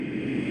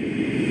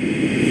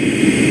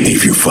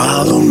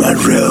follow my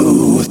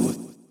road,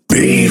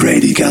 be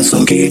ready, cause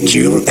I'll get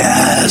your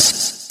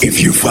ass. If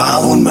you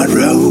follow my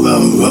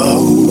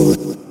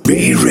road,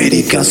 be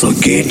ready, cause I'll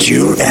get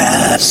your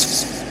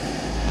ass.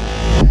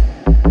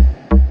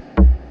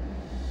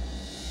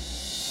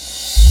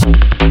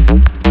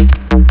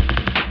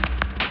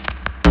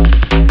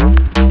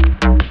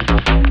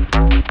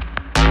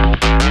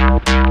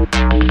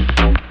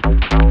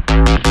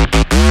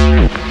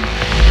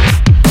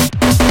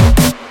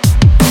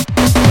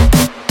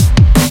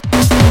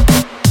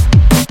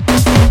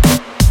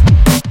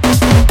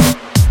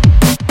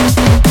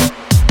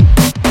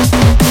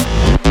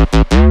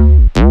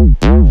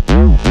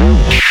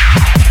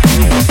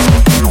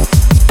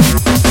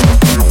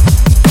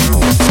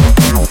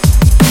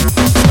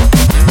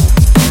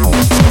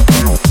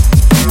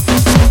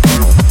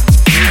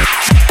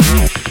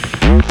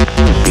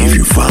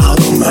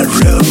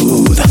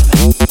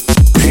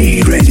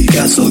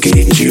 I'll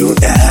get your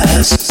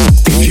ass.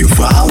 If you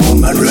follow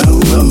my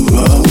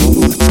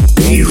road,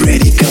 be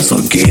ready, cause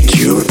I'll get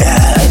your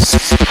ass.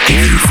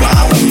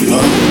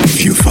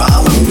 If you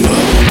follow,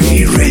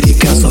 be ready,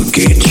 cause I'll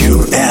get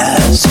your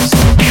ass.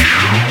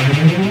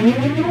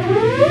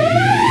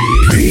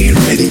 Be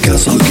ready,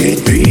 cause I'll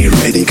get, be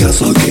ready,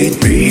 cause I'll get,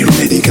 be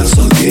ready, cause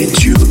I'll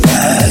get your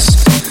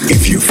ass.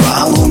 If you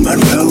follow my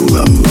road,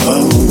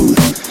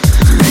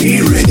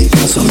 be ready,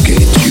 cause I'll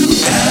get your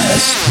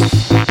ass.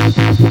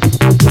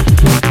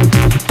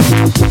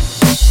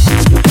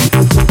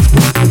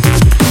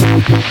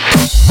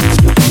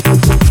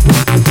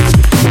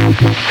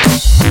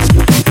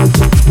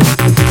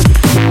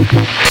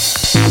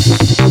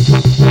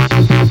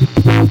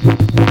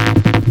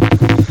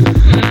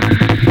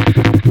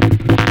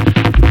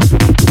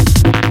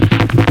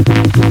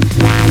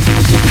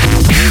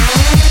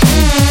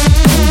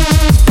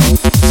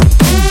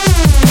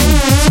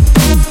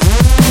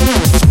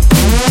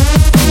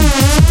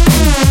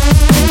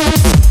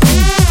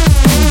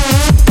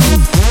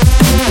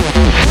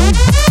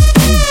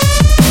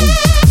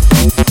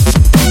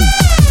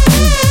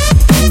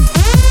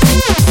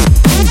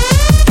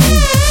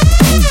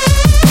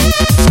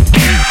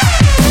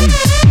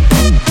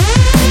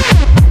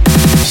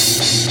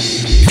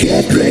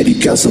 Get ready,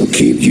 cause I'll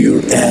keep your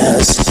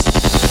ass.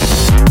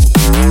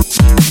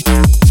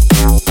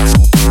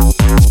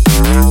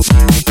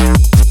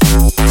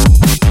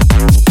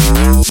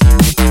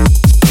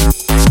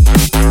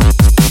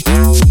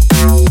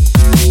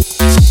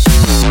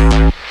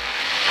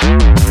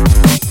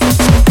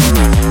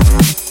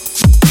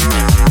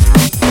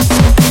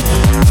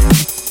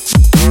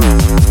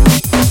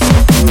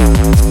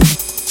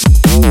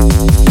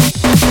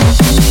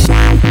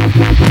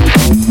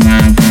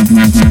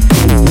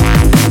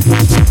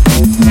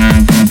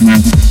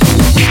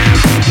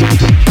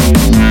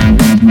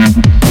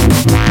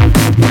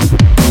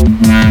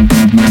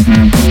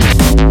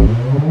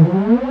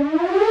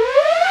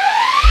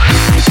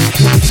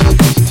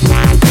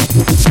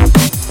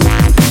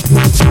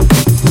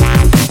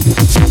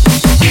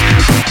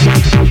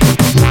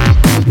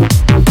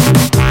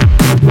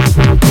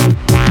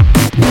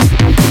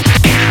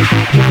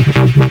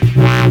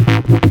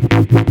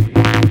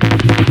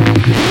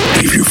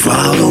 If you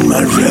follow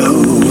my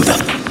road,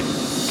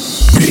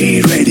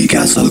 be ready,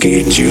 cause I'll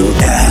get your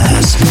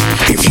ass.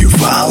 If you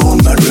follow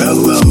my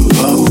road,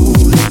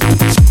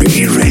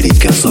 be ready,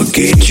 cause I'll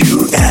get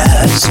your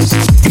ass.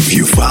 If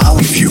you follow,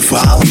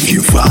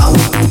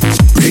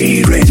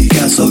 be ready,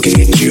 cause I'll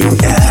get your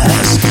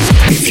ass.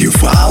 If you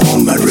follow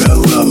my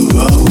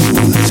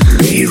road,